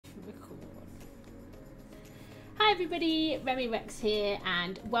Hi everybody, Remy Rex here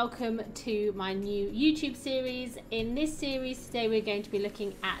and welcome to my new YouTube series. In this series today we're going to be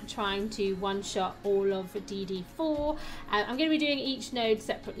looking at trying to one-shot all of DD4. I'm going to be doing each node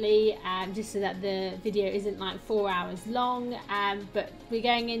separately just so that the video isn't like 4 hours long, but we're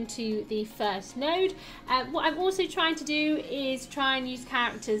going into the first node. What I'm also trying to do is try and use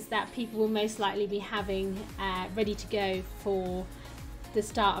characters that people will most likely be having ready to go for the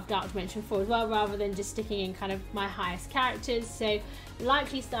start of Dark Dimension 4 as well, rather than just sticking in kind of my highest characters. So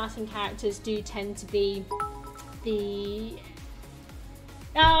likely starting characters do tend to be the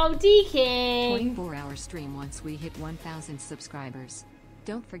D-King. 24-hour stream once we hit 1,000 subscribers.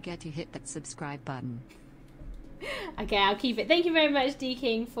 Don't forget to hit that subscribe button. Okay, I'll keep it. Thank you very much,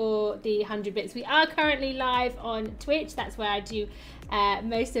 D-King, for the 100 bits. We are currently live on Twitch. That's where I do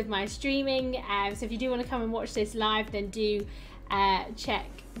most of my streaming. So if you do want to come and watch this live, then do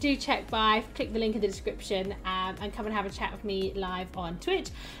check by, click the link in the description and come and have a chat with me live on Twitch.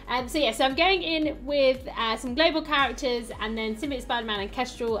 So I'm going in with some global characters and then Symbiote Spider-Man and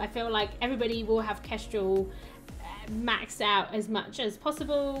Kestrel. I feel like everybody will have Kestrel maxed out as much as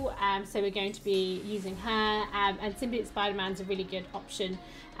possible, so we're going to be using her, and Symbiote Spider-Man's a really good option,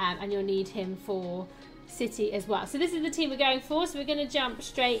 and you'll need him for City as well. So this is the team we're going for, so we're going to jump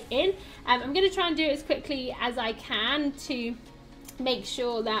straight in. I'm going to try and do it as quickly as I can to make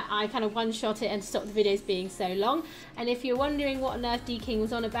sure that I kind of one-shot it and stop the videos being so long. And if you're wondering what on earth D-King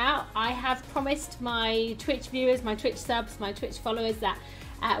was on about, I have promised my Twitch viewers, my Twitch subs, my Twitch followers that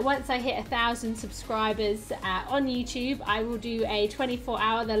once I hit 1,000 subscribers on YouTube, I will do a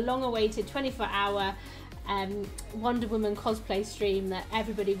 24-hour, the long-awaited 24-hour Wonder Woman cosplay stream that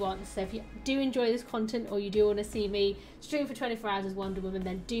everybody wants. So if you do enjoy this content or you do want to see me stream for 24 hours as Wonder Woman,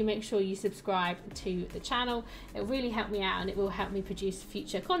 then do make sure you subscribe to the channel. It will really help me out and it will help me produce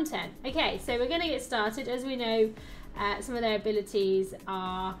future content. Okay, so we're going to get started. As we know, some of their abilities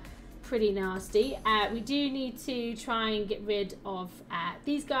are pretty nasty. We do need to try and get rid of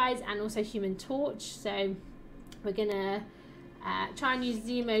these guys and also Human Torch. So we're going to try and use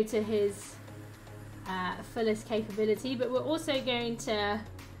Zemo to his fullest capability, but we're also going to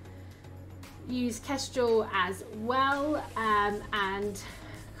use Kestrel as well, and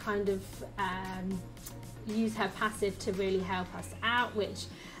kind of use her passive to really help us out, which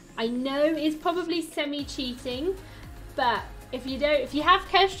I know is probably semi-cheating, but if you have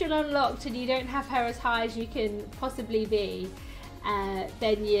Kestrel unlocked and you don't have her as high as you can possibly be,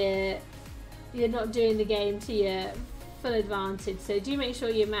 then you're not doing the game to your full advantage. So do make sure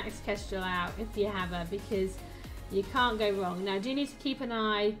you max Kestrel out if you have her, because you can't go wrong. Now do need to keep an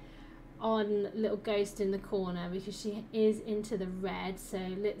eye on little Ghost in the corner because she is into the red, so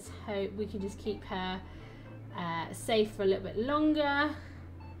let's hope we can just keep her safe for a little bit longer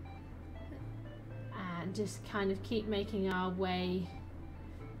and just kind of keep making our way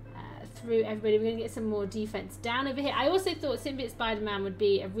through everybody. We're going to get some more defense down over here. I also thought Symbiote Spider-Man would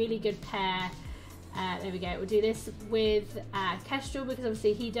be a really good pair. There we go. We'll do this with Kestrel because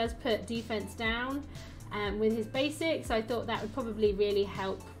obviously he does put defense down with his basics. So I thought that would probably really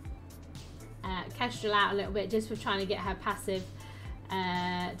help Kestrel out a little bit, just for trying to get her passive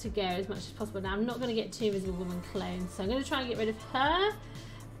to go as much as possible. Now I'm not going to get two Invisible Woman clones, so I'm going to try and get rid of her.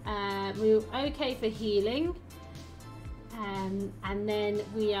 We're okay for healing, and then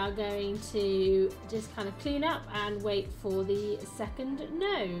we are going to just kind of clean up and wait for the second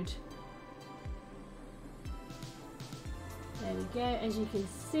node. There we go, as you can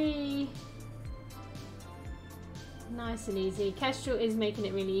see, nice and easy. Kestrel is making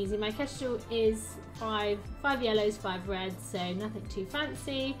it really easy. My Kestrel is five yellows, 5 reds, so nothing too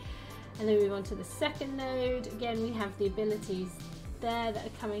fancy. And then we move on to the second node. Again, we have the abilities there that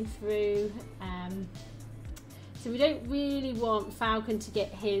are coming through. So we don't really want Falcon to get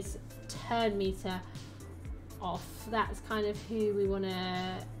his turn meter off. That's kind of who we want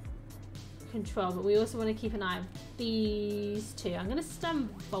to control, but we also want to keep an eye on these two. I'm going to stun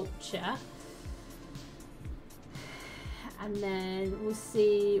Vulture, and then we'll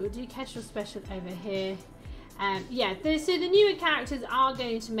see, we'll do Kestrel special over here. Yeah, so the newer characters are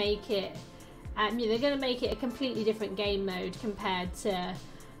going to make it, they're going to make it a completely different game mode compared to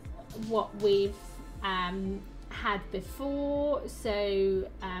what we've had before. So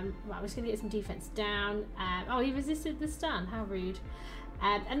right, I'm just going to get some defense down. Oh, he resisted the stun, how rude.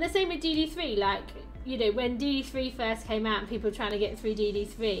 And the same with DD3, like, you know, when DD3 first came out and people were trying to get through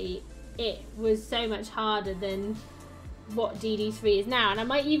DD3, it was so much harder than what DD3 is now. And I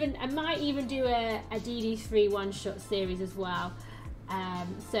might even do a DD3 one-shot series as well.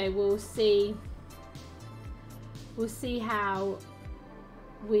 So we'll see how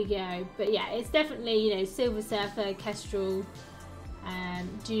we go. But yeah, it's definitely, you know, Silver Surfer, Kestrel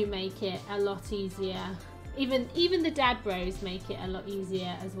do make it a lot easier. Even the dad bros make it a lot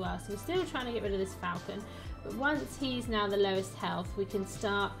easier as well. So we're still trying to get rid of this Falcon, but once he's now the lowest health, we can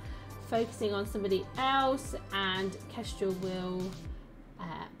start focusing on somebody else, and Kestrel will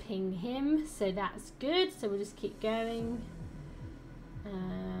ping him, so that's good. So we'll just keep going.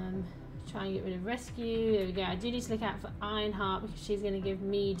 Try and get rid of rescue. There we go. I do need to look out for Ironheart because she's going to give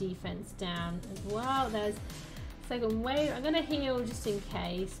me defense down as well. There's second wave. I'm going to heal just in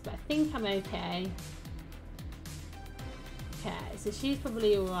case, but I think I'm okay. Okay, so she's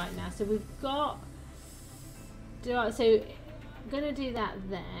probably all right now. So we've got. So I'm going to do that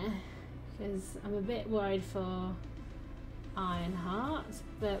there because I'm a bit worried for Ironheart,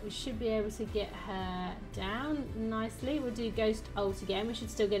 but we should be able to get her down nicely. We'll do Ghost Ult again. We should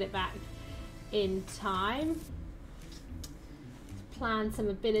still get it back in time. Plan some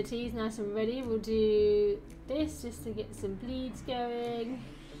abilities nice and ready. We'll do this just to get some bleeds going,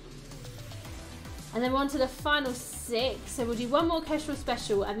 and then we're on to the final 6. So we'll do one more Kestrel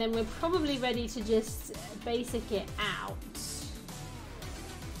special, and then we're probably ready to just basic it out.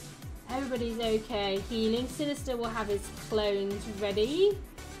 Everybody's okay. Healing. Sinister will have his clones ready.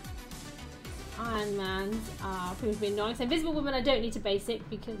 Iron Man's are proving to be annoying. So Invisible Woman I don't need to basic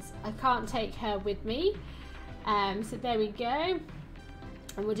because I can't take her with me. So there we go.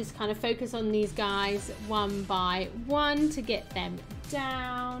 And we'll just kind of focus on these guys one by one to get them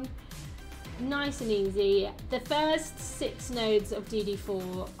down. Nice and easy. The first 6 nodes of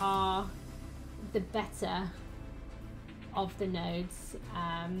DD4 are the better of the nodes.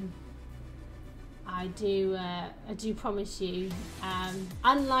 I do promise you,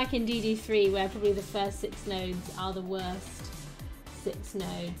 unlike in DD3 where probably the first 6 nodes are the worst 6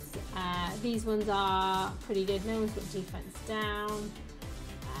 nodes, these ones are pretty good. No one's got defense down.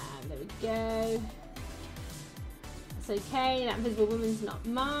 There we go. It's okay, that Invisible Woman's not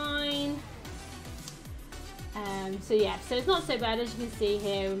mine. So yeah, so it's not so bad. As you can see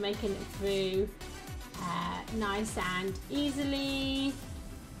here, we're making it through nice and easily.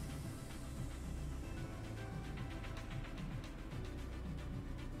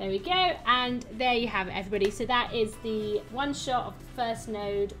 There we go, and there you have it, everybody. So that is the one shot of the first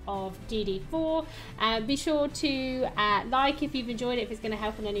node of DD4. Be sure to like if you've enjoyed it, if it's going to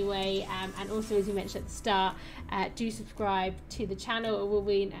help in any way, and also, as we mentioned at the start, do subscribe to the channel. It will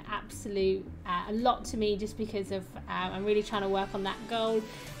mean absolute a lot to me, just because of I'm really trying to work on that goal,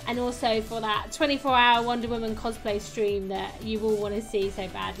 and also for that 24-hour Wonder Woman cosplay stream that you all want to see so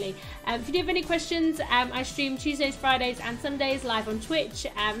badly. If you do have any questions, I stream Tuesdays, Fridays and Sundays live on Twitch.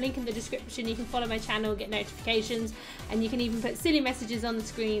 Link in the description. You can follow my channel, get notifications, and you can even put silly messages on the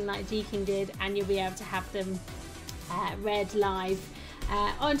screen like D-King did, and you'll be able to have them read live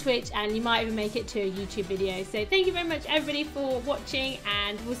on Twitch, and you might even make it to a YouTube video. So thank you very much everybody for watching,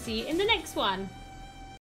 and we'll see you in the next one.